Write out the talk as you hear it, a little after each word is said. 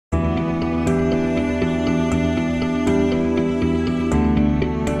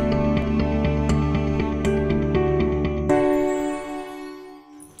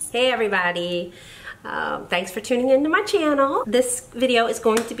Hey everybody, thanks for tuning into my channel. This video is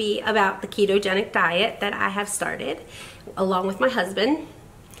going to be about the ketogenic diet that I have started along with my husband.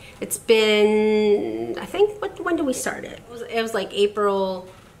 It's been, I think, when did we start it? It was like April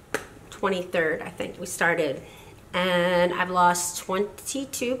 23rd, I think we started. And I've lost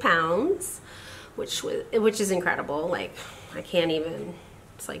 22 pounds, which is incredible. Like, I can't even,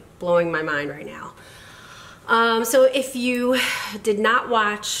 it's like blowing my mind right now. So if you did not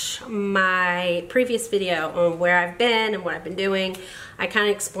watch my previous video on where I've been and what I've been doing, I kind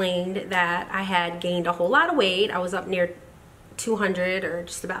of explained that I had gained a whole lot of weight. I was up near 200 or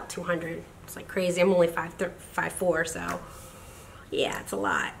just about 200. It's like crazy. I'm only 5'4", so yeah, it's a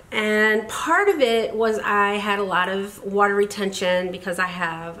lot. And part of it was I had a lot of water retention because I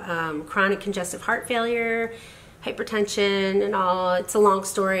have chronic congestive heart failure, hypertension and all. It's a long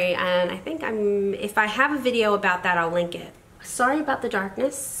story, and I think if I have a video about that, I'll link it. Sorry about the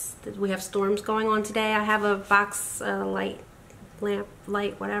darkness. We have storms going on today. I have a box lamp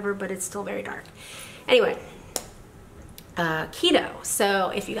light, whatever, but it's still very dark. Anyway, keto. So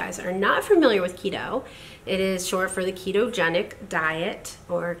if you guys are not familiar with keto, it is short for the ketogenic diet,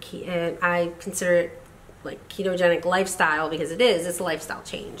 or I consider it like ketogenic lifestyle because it's a lifestyle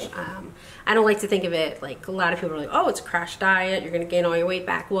change. I don't like to think of it like a lot of people are like, oh, it's a crash diet, you're gonna gain all your weight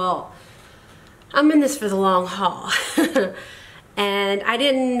back. Well, I'm in this for the long haul. And I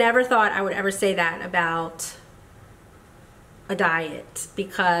never thought I would ever say that about a diet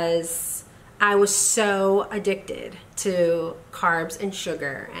because I was so addicted to carbs and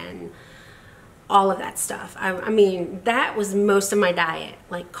sugar and all of that stuff. I mean, that was most of my diet,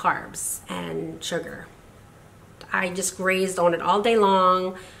 like carbs and sugar. I just grazed on it all day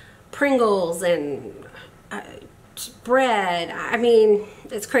long. Pringles and bread. I mean,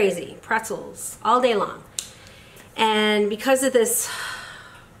 it's crazy. Pretzels all day long. And because of this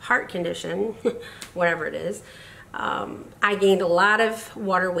heart condition, whatever it is, I gained a lot of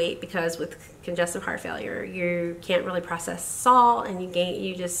water weight because with congestive heart failure, you can't really process salt, and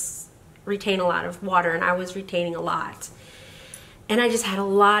you just retain a lot of water, and I was retaining a lot. And I just had a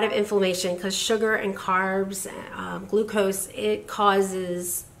lot of inflammation because sugar and carbs, glucose, it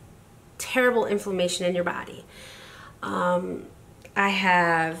causes terrible inflammation in your body. I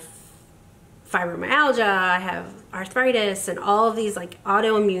have fibromyalgia, I have arthritis, and all of these like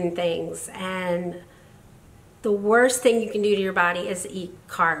autoimmune things. And the worst thing you can do to your body is eat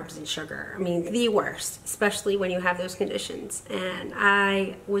carbs and sugar. I mean, the worst, especially when you have those conditions. And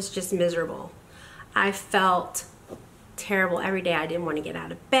I was just miserable. I felt terrible every day. I didn't want to get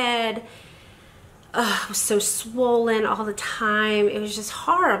out of bed. I was so swollen all the time. It was just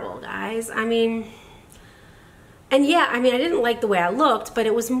horrible, guys. I mean, and yeah, I mean, I didn't like the way I looked, but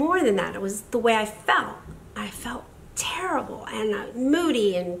it was more than that. It was the way I felt. I felt terrible and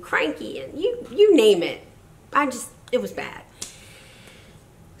moody and cranky and you name it. It was bad.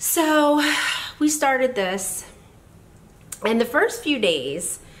 So we started this, and the first few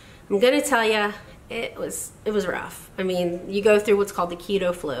days, I'm gonna tell you, it was rough. I mean, you go through what's called the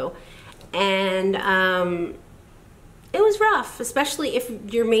keto flu, and it was rough, especially if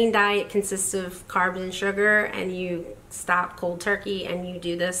your main diet consists of carbs and sugar, and you stop cold turkey and you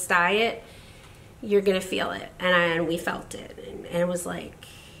do this diet, you're gonna feel it, and we felt it, and it was like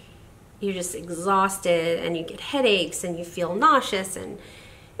you're just exhausted, and you get headaches, and you feel nauseous, and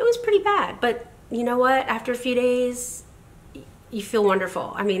it was pretty bad. But you know what? After a few days, you feel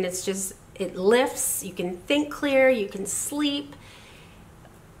wonderful. I mean, it's just, it lifts, you can think clear, you can sleep.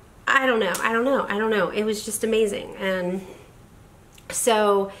 I don't know. It was just amazing. And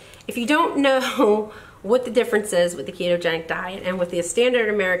so if you don't know what the difference is with the ketogenic diet and with the standard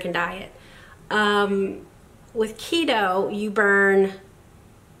American diet, with keto, you burn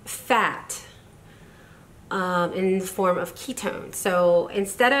fat in the form of ketones. So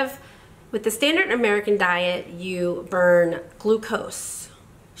instead of, with the standard American diet, you burn glucose,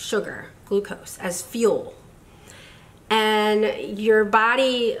 sugar, glucose as fuel. And your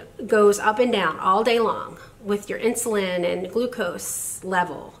body goes up and down all day long with your insulin and glucose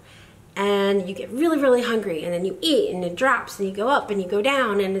level. And you get really, really hungry, and then you eat, and it drops, and you go up, and you go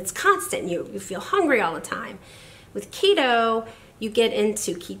down, and it's constant. You feel hungry all the time. With keto, you get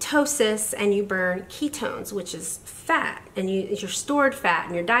into ketosis, and you burn ketones, which is fat, and your stored fat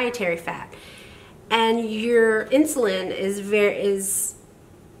and your dietary fat. And your insulin is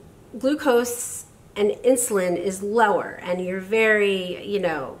glucose and insulin is lower, and you're very,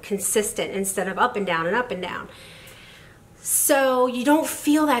 consistent instead of up and down and up and down. So you don't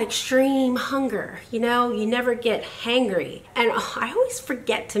feel that extreme hunger, you never get hangry. And I always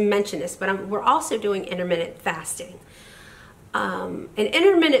forget to mention this, but we're also doing intermittent fasting. And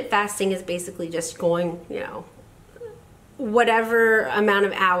intermittent fasting is basically just going, you know, whatever amount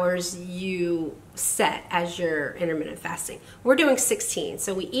of hours you set as your intermittent fasting. We're doing 16,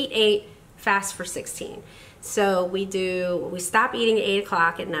 so we eat 8, fast for 16. So we stop eating at 8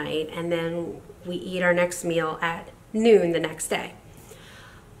 o'clock at night, and then we eat our next meal at noon the next day.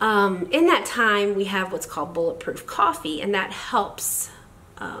 In that time, we have what's called bulletproof coffee, and that helps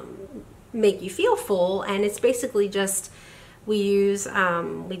make you feel full. And it's basically just, we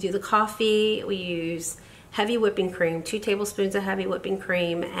do the coffee, we use heavy whipping cream, 2 tablespoons of heavy whipping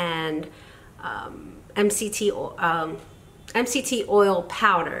cream, and MCT oil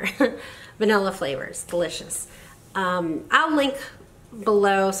powder, vanilla flavors, delicious. I'll link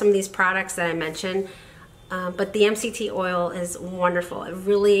below some of these products that I mentioned, but the MCT oil is wonderful. It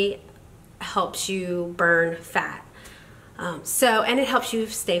really helps you burn fat. And it helps you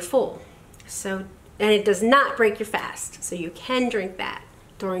stay full. And it does not break your fast, so you can drink that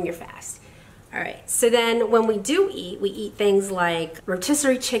during your fast. All right, so then when we do eat, we eat things like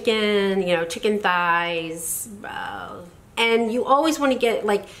rotisserie chicken, you know, chicken thighs, and you always want to get,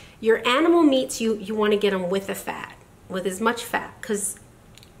 like, your animal meats, you want to get them with the fat, with as much fat, because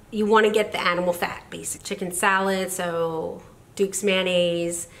you want to get the animal fat, basically. Chicken salad, so Duke's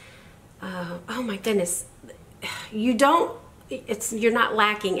mayonnaise. Oh my goodness, you're not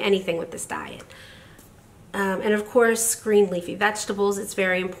lacking anything with this diet. And of course, green leafy vegetables, it's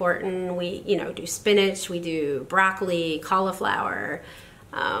very important. We, you know, do spinach, we do broccoli, cauliflower,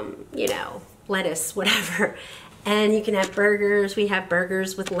 you know, lettuce, whatever. And you can have burgers. We have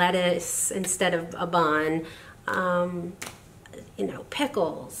burgers with lettuce instead of a bun. You know,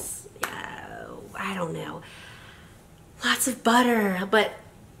 pickles, I don't know, lots of butter. But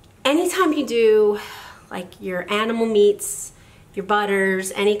anytime you do like your animal meats, your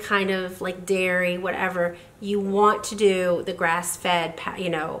butters, any kind of like dairy, whatever, you want to do the grass-fed, you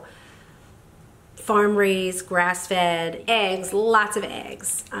know, farm-raised, grass-fed, eggs, lots of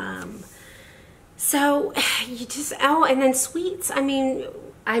eggs. So you just, and then sweets. I mean,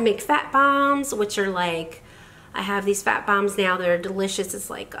 I make fat bombs, which are like, I have these fat bombs now that are delicious. It's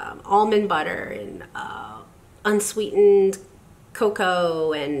like almond butter and unsweetened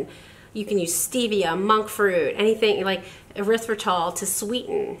cocoa, and you can use stevia, monk fruit, anything like erythritol to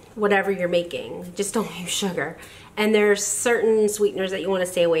sweeten whatever you're making. Just don't use sugar. And there's certain sweeteners that you want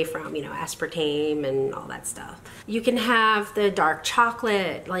to stay away from, you know, aspartame and all that stuff. You can have the dark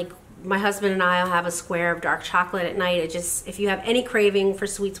chocolate, like my husband and I will have a square of dark chocolate at night. It just, if you have any craving for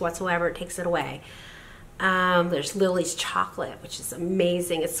sweets whatsoever, it takes it away. There's Lily's chocolate, which is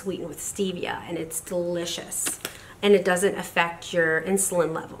amazing. It's sweetened with stevia and it's delicious. And it doesn't affect your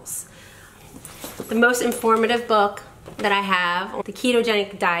insulin levels. The most informative book that I have, The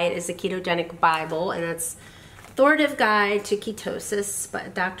Ketogenic Diet, is the Ketogenic Bible, and it's Authoritative Guide to Ketosis by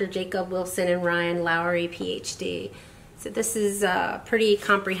Dr. Jacob Wilson and Ryan Lowry, PhD. So this is pretty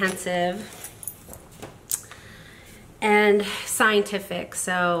comprehensive and scientific.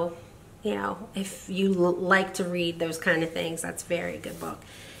 So, you know, if you like to read those kind of things, that's a very good book.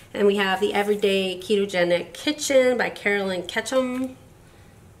 And we have The Everyday Ketogenic Kitchen by Carolyn Ketchum.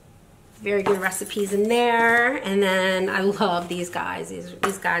 Very good recipes in there. And then I love these guys.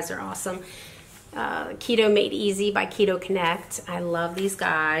 These guys are awesome. Keto Made Easy by Keto Connect. I love these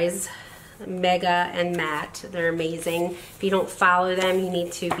guys. Mega and Matt. They're amazing. If you don't follow them, you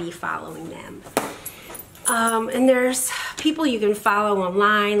need to be following them. And there's people you can follow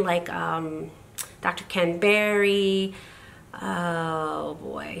online, like Dr. Ken Berry. Oh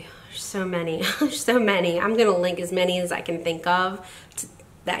boy, there's so many. There's so many. I'm going to link as many as I can think of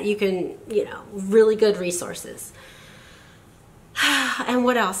that you can, you know, really good resources. And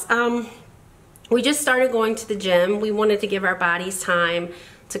what else? We just started going to the gym. We wanted to give our bodies time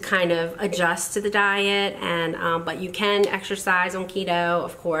to kind of adjust to the diet, and but you can exercise on keto,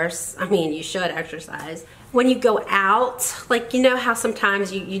 of course. I mean, you should exercise. When you go out, like, you know how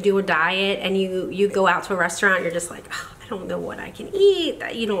sometimes you do a diet and you go out to a restaurant, you're just like, oh, I don't know what I can eat,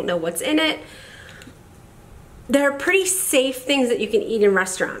 you don't know what's in it. There are pretty safe things that you can eat in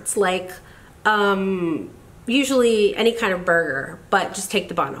restaurants, like usually any kind of burger, but just take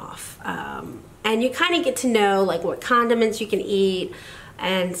the bun off. And you kind of get to know like what condiments you can eat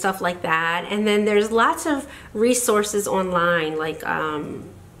and stuff like that. And then there's lots of resources online, like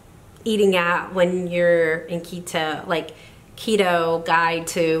eating out when you're in keto, like keto guide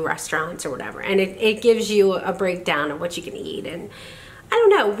to restaurants or whatever. And it gives you a breakdown of what you can eat. And I don't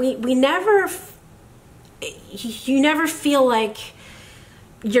know, you never feel like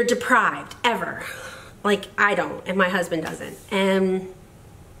you're deprived, ever. Like I don't, and my husband doesn't. And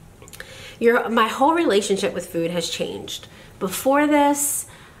my whole relationship with food has changed. Before this,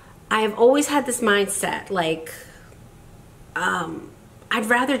 I have always had this mindset, like, I'd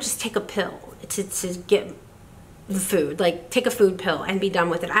rather just take a pill to get the food, like take a food pill and be done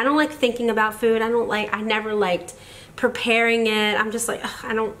with it. I don't like thinking about food. I never liked preparing it. I'm just like, ugh,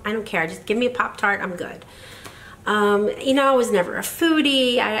 I don't care. Just give me a Pop-Tart, I'm good. You know, I was never a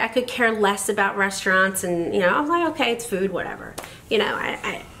foodie. I could care less about restaurants, and, you know, I was like, okay, it's food, whatever. You know,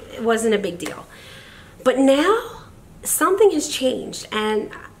 it wasn't a big deal. But now something has changed,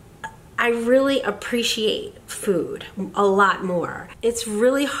 and I really appreciate food a lot more. It's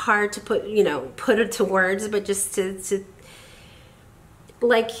really hard to put it to words, but just to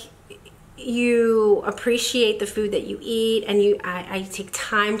like, you appreciate the food that you eat, and I take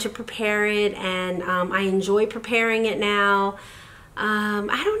time to prepare it, and I enjoy preparing it now.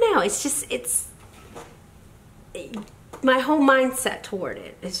 I don't know, my whole mindset toward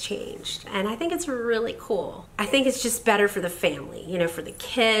it has changed, and I think it's really cool. I think it's just better for the family, you know, for the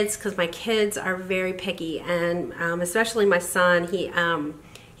kids, because my kids are very picky, and especially my son.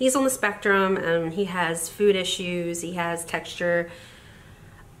 He's on the spectrum, and he has food issues, he has texture,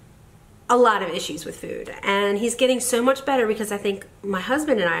 a lot of issues with food, and he's getting so much better because I think my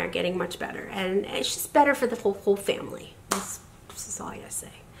husband and I are getting much better, and it's just better for the whole family. This is all I gotta say.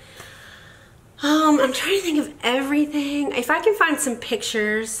 I'm trying to think of everything. If I can find some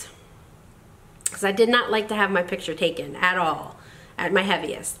pictures, because I did not like to have my picture taken at all at my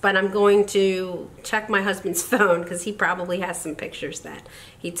heaviest, but I'm going to check my husband's phone, because he probably has some pictures that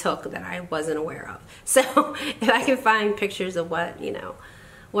he took that I wasn't aware of. So if I can find pictures of what, you know,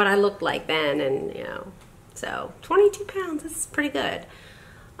 what I looked like then, and, you know, so 22 pounds, that's pretty good.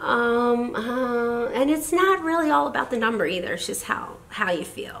 And it's not really all about the number either. It's just how you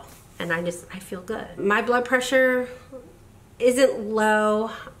feel. And I feel good. My blood pressure isn't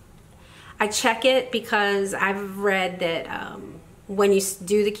low. I check it because I've read that when you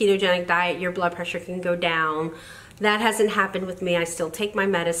do the ketogenic diet, your blood pressure can go down. That hasn't happened with me. I still take my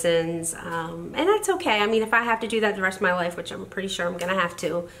medicines, and that's okay. I mean, if I have to do that the rest of my life, which I'm pretty sure I'm gonna have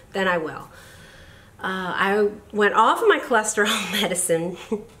to, then I will. I went off of my cholesterol medicine.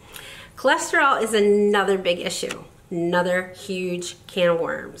 Cholesterol is another big issue. Another huge can of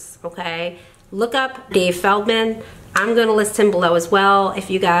worms, okay? Look up Dave Feldman. I'm gonna list him below as well if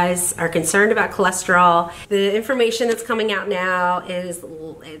you guys are concerned about cholesterol. The information that's coming out now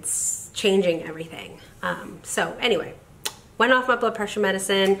it's changing everything. So anyway, went off my blood pressure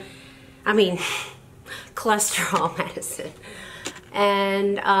medicine. I mean, cholesterol medicine.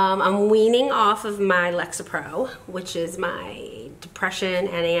 And I'm weaning off of my Lexapro, which is my depression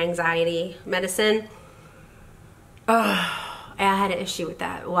and anxiety medicine. I had an issue with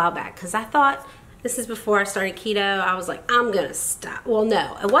that a while back, because I thought, this is before I started keto, I was like, I'm gonna stop. Well,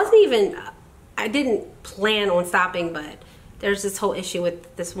 no, it wasn't even, I didn't plan on stopping, but there's this whole issue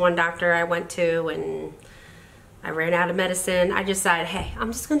with this one doctor I went to, and I ran out of medicine. I decided, hey,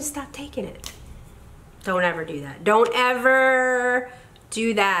 I'm just gonna stop taking it. Don't ever do that. Don't ever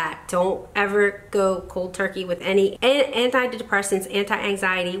do that. Don't ever go cold turkey with any antidepressants,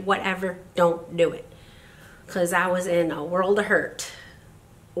 anti-anxiety, whatever. Don't do it. Because I was in a world of hurt.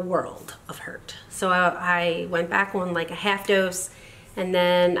 So I went back on like a half dose, and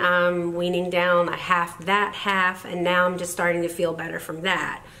then I'm weaning down a half, and now I'm just starting to feel better from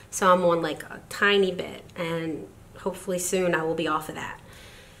that. So I'm on like a tiny bit, and hopefully soon I will be off of that.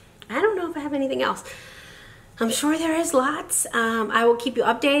 I don't know if I have anything else. I'm sure there is lots. I will keep you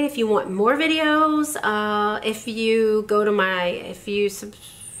updated if you want more videos. If you go to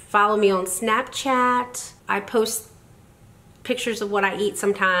follow me on Snapchat, I post pictures of what I eat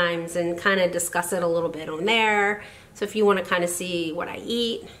sometimes and kind of discuss it a little bit on there. So if you want to kind of see what I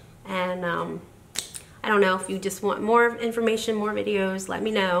eat, and I don't know, if you just want more information, more videos, let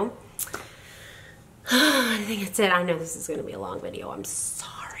me know. I think that's it. I know this is going to be a long video. I'm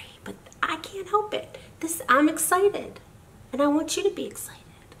sorry, but I can't help it. I'm excited, and I want you to be excited.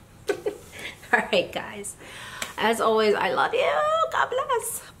 All right, guys. As always, I love you. God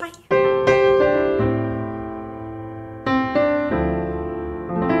bless. Bye.